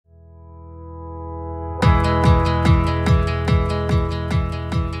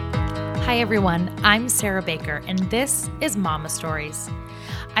Hi everyone, I'm Sarah Baker, and this is Mama Stories.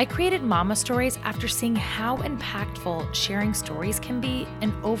 I created Mama Stories after seeing how impactful sharing stories can be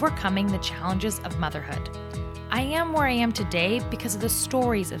in overcoming the challenges of motherhood. I am where I am today because of the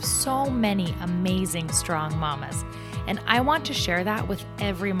stories of so many amazing, strong mamas, and I want to share that with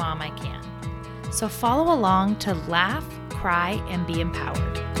every mom I can. So follow along to laugh, cry, and be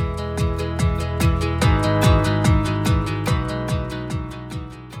empowered.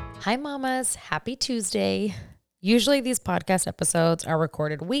 Hi mamas, happy Tuesday. Usually these podcast episodes are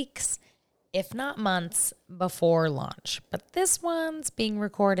recorded weeks, if not months, before launch. But this one's being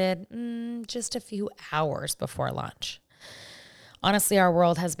recorded just a few hours before launch. Honestly, our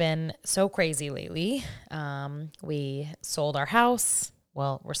world has been so crazy lately. We sold our house.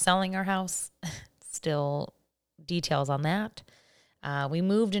 Well, we're selling our house. Still details on that. We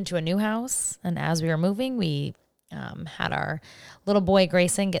moved into a new house, and as we were moving, we had our little boy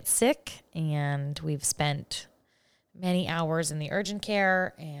Grayson get sick, and we've spent many hours in the urgent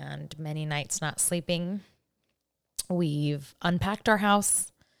care and many nights not sleeping. We've unpacked our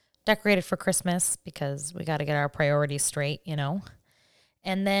house, decorated for Christmas because we got to get our priorities straight, you know.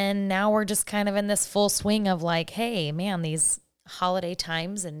 And then now we're just kind of in this full swing of like, hey, man, these holiday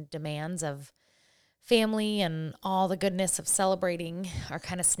times and demands of family and all the goodness of celebrating are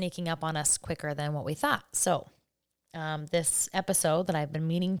kind of sneaking up on us quicker than what we thought. So this episode that I've been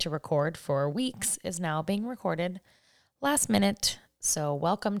meaning to record for weeks is now being recorded last minute. So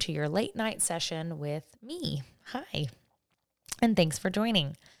welcome to your late night session with me. Hi, and thanks for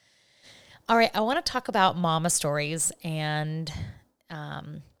joining. All right, I want to talk about mama stories and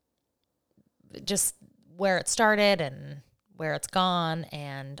just where it started and where it's gone,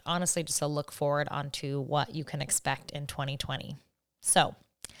 and honestly just a look forward onto what you can expect in 2020. So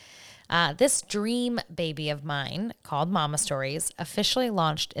this dream baby of mine called Mama Stories officially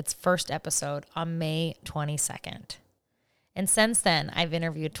launched its first episode on May 22nd. And since then, I've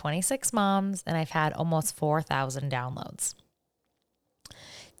interviewed 26 moms and I've had almost 4,000 downloads.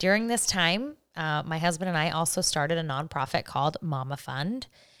 During this time, my husband and I also started a nonprofit called Mama Fund.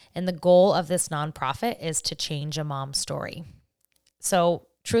 And the goal of this nonprofit is to change a mom's story. So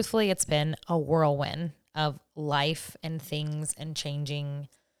truthfully, it's been a whirlwind of life and things and changing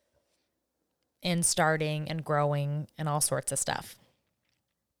and starting and growing and all sorts of stuff.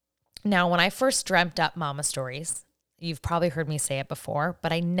 Now, when I first dreamt up Mama Stories, you've probably heard me say it before,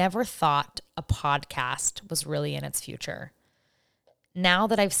 but I never thought a podcast was really in its future. Now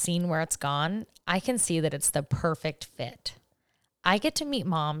that I've seen where it's gone, I can see that it's the perfect fit. I get to meet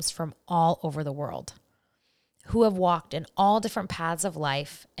moms from all over the world who have walked in all different paths of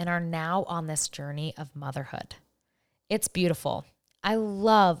life and are now on this journey of motherhood. It's beautiful. I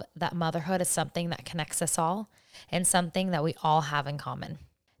love that motherhood is something that connects us all and something that we all have in common.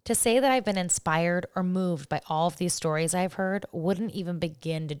 To say that I've been inspired or moved by all of these stories I've heard wouldn't even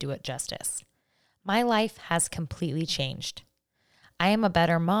begin to do it justice. My life has completely changed. I am a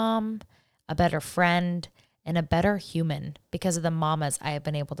better mom, a better friend, and a better human because of the mamas I have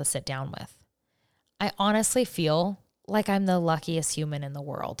been able to sit down with. I honestly feel like I'm the luckiest human in the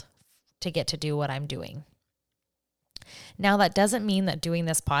world to get to do what I'm doing. Now, that doesn't mean that doing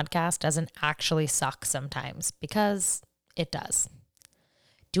this podcast doesn't actually suck sometimes, because it does.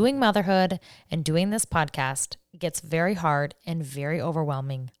 Doing motherhood and doing this podcast gets very hard and very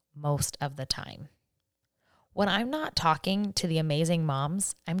overwhelming most of the time. When I'm not talking to the amazing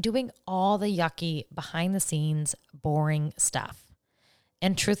moms, I'm doing all the yucky, behind the scenes, boring stuff.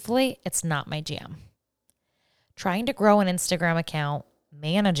 And truthfully, it's not my jam. Trying to grow an Instagram account,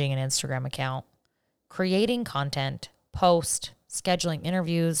 managing an Instagram account, creating content, post, scheduling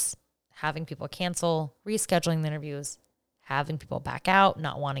interviews, having people cancel, rescheduling the interviews, having people back out,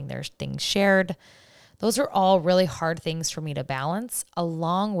 not wanting their things shared. Those are all really hard things for me to balance,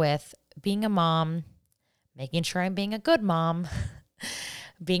 along with being a mom, making sure I'm being a good mom,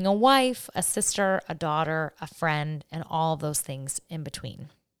 being a wife, a sister, a daughter, a friend, and all of those things in between.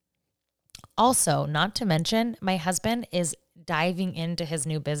 Also, not to mention, my husband is diving into his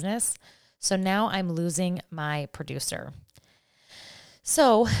new business. So now I'm losing my producer.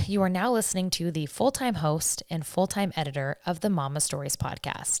 So you are now listening to the full-time host and full-time editor of the Mama Stories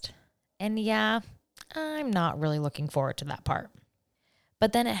podcast. And yeah, I'm not really looking forward to that part.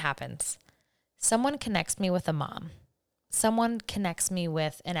 But then it happens. Someone connects me with a mom. Someone connects me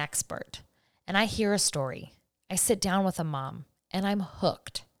with an expert. And I hear a story. I sit down with a mom and I'm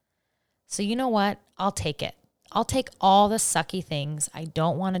hooked. So you know what? I'll take it. I'll take all the sucky things I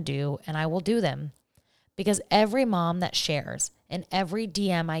don't want to do and I will do them, because every mom that shares and every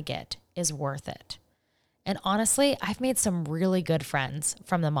DM I get is worth it. And honestly, I've made some really good friends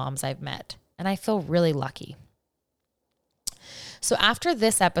from the moms I've met, and I feel really lucky. So after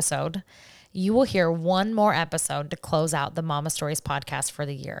this episode, you will hear one more episode to close out the Mama Stories podcast for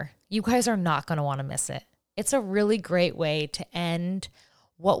the year. You guys are not going to want to miss it. It's a really great way to end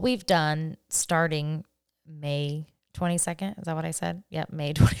what we've done starting May 22nd. Is that what I said? Yep,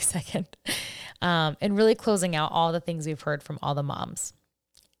 May 22nd. And really closing out all the things we've heard from all the moms.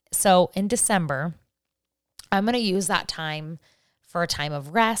 So in December, I'm going to use that time for a time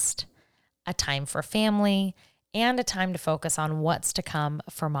of rest, a time for family, and a time to focus on what's to come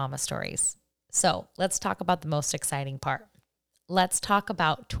for Mama Stories. So let's talk about the most exciting part. Let's talk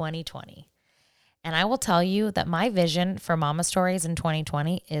about 2020. And I will tell you that my vision for Mama Stories in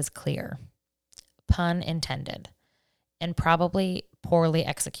 2020 is clear. Pun intended. And probably poorly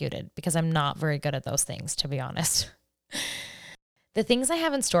executed because I'm not very good at those things, to be honest. The things I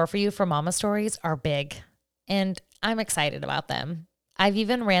have in store for you for Mama Stories are big, and I'm excited about them. I've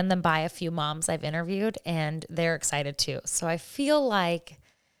even ran them by a few moms I've interviewed, and they're excited too. So I feel like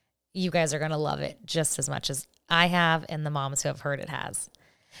you guys are going to love it just as much as I have and the moms who have heard it has.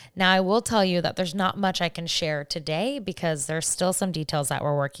 Now, I will tell you that there's not much I can share today because there's still some details that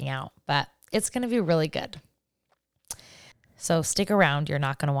we're working out, but it's going to be really good. So stick around. You're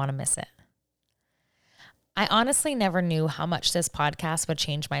not going to want to miss it. I honestly never knew how much this podcast would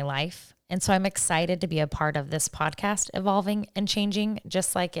change my life. And so I'm excited to be a part of this podcast evolving and changing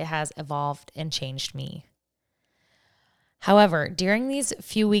just like it has evolved and changed me. However, during these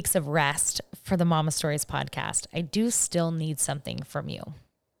few weeks of rest for the Mama Stories podcast, I do still need something from you.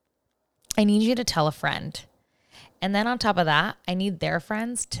 I need you to tell a friend. And then on top of that, I need their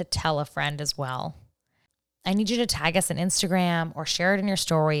friends to tell a friend as well. I need you to tag us on Instagram or share it in your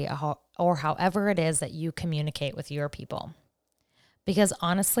story or however it is that you communicate with your people. Because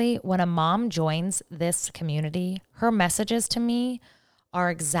honestly, when a mom joins this community, her messages to me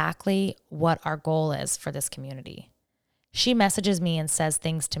are exactly what our goal is for this community. She messages me and says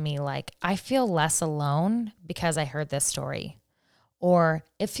things to me like, I feel less alone because I heard this story. Or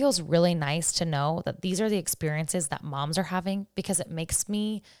it feels really nice to know that these are the experiences that moms are having because it makes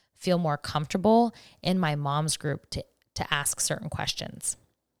me feel more comfortable in my mom's group to ask certain questions.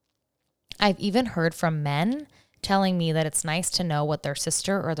 I've even heard from men telling me that it's nice to know what their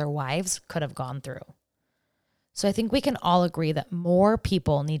sister or their wives could have gone through. So I think we can all agree that more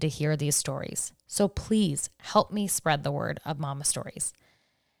people need to hear these stories. So please help me spread the word of Mama Stories.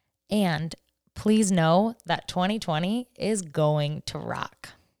 And please know that 2020 is going to rock.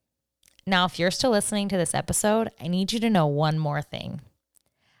 Now, if you're still listening to this episode, I need you to know one more thing.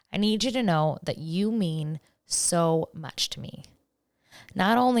 I need you to know that you mean so much to me.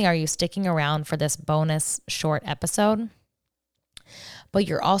 Not only are you sticking around for this bonus short episode, but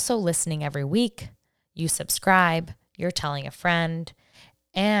you're also listening every week. You subscribe, you're telling a friend,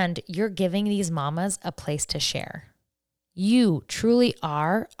 and you're giving these mamas a place to share. You truly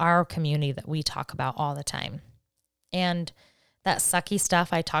are our community that we talk about all the time. And that sucky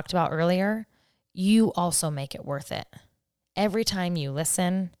stuff I talked about earlier, you also make it worth it. Every time you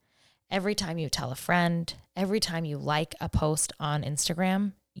listen, every time you tell a friend, every time you like a post on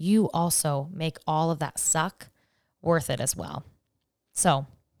Instagram, you also make all of that suck worth it as well. So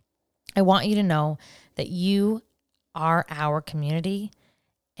I want you to know that you are our community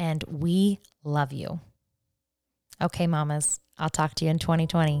and we love you. Okay, mamas, I'll talk to you in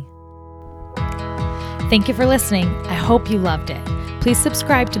 2020. Thank you for listening. I hope you loved it. Please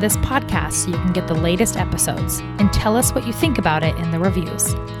subscribe to this podcast so you can get the latest episodes and tell us what you think about it in the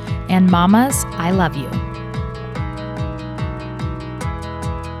reviews. And mamas, I love you.